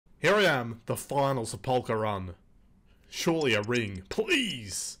Here I am, the final sepulchre run. Surely a ring,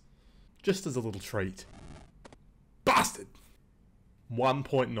 please! Just as a little treat. Bastard!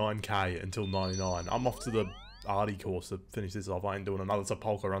 1.9k until 99. I'm off to the Arty course to finish this off. I ain't doing another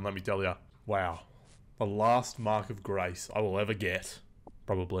sepulchre run, let me tell ya. Wow. The last mark of grace I will ever get.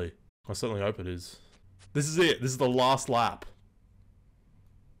 Probably. I certainly hope it is. This is it. This is the last lap.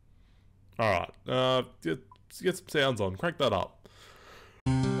 Alright. Get some sounds on. Crank that up.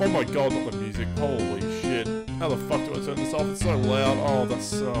 Oh my god, not the music. Holy shit. How the fuck do I turn this off? It's so loud. Oh,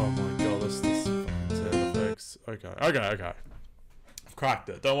 that's... Oh my god, that's fucking sound effects. Okay. I've cracked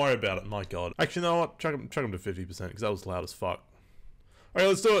it. Don't worry about it. My god. Actually, you know what? Chuck him to 50% because that was loud as fuck. Okay,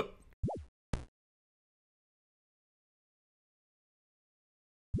 let's do it.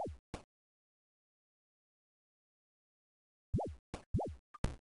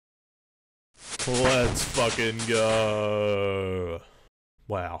 Let's fucking go.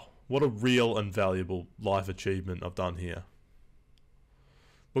 Wow. What a real and valuable life achievement I've done here.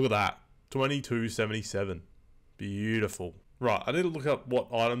 Look at that. 2277. Beautiful. Right, I need to look up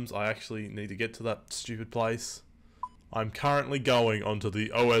what items I actually need to get to that stupid place. I'm currently going onto the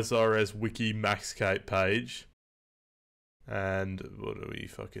OSRS Wiki MaxCape page. And what do we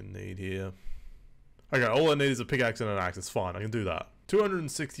fucking need here? Okay, all I need is a pickaxe and an axe. It's fine, I can do that.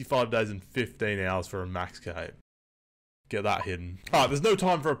 265 days and 15 hours for a max cape. Get that hidden. Alright, there's no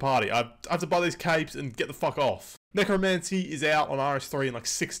time for a party. I have to buy these capes and get the fuck off. Necromancy is out on RS3 in like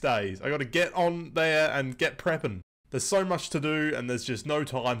 6 days. I gotta get on there and get prepping. There's so much to do and there's just no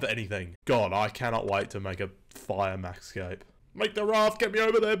time for anything. God, I cannot wait to make a fire max cape. Make the raft, get me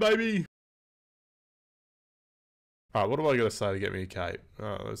over there, baby! Alright, what do I gotta say to get me a cape?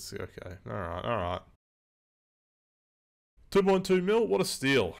 Oh, let's see, okay. Alright. 2.2 mil? What a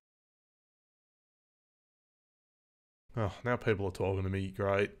steal. Oh, now people are talking to me.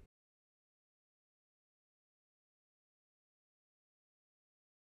 Great.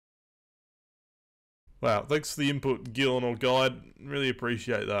 Wow, thanks for the input, Gillen or Guide. Really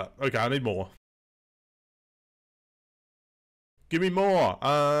appreciate that. Okay, I need more. Give me more.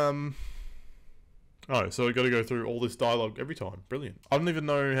 Oh, so I gotta go through all this dialogue every time. Brilliant. I don't even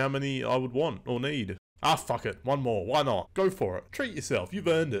know how many I would want or need. Ah, fuck it. One more. Why not? Go for it. Treat yourself. You've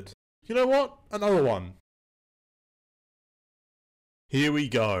earned it. You know what? Another one. Here we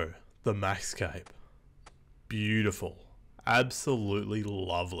go. The max cape. Beautiful. Absolutely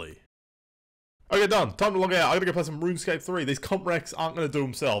lovely. Okay, done. Time to log out. I gotta go play some RuneScape 3. These comp wrecks aren't gonna do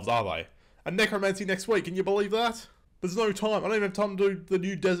themselves, are they? And Necromancy next week. Can you believe that? There's no time. I don't even have time to do the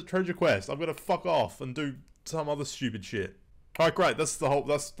new Desert Treasure quest. I've got to fuck off and do some other stupid shit. Alright, great. That's the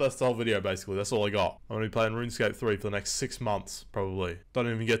whole video basically. That's all I got. I'm gonna be playing RuneScape 3 for the next 6 months, probably. Don't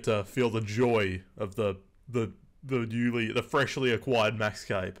even get to feel the joy of the freshly acquired max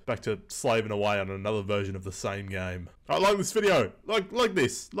cape. Back to slaving away on another version of the same game. Alright, like this video. Like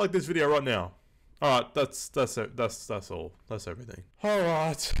this. Like this video right now. Alright, that's all. That's everything.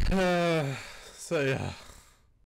 Alright. See ya.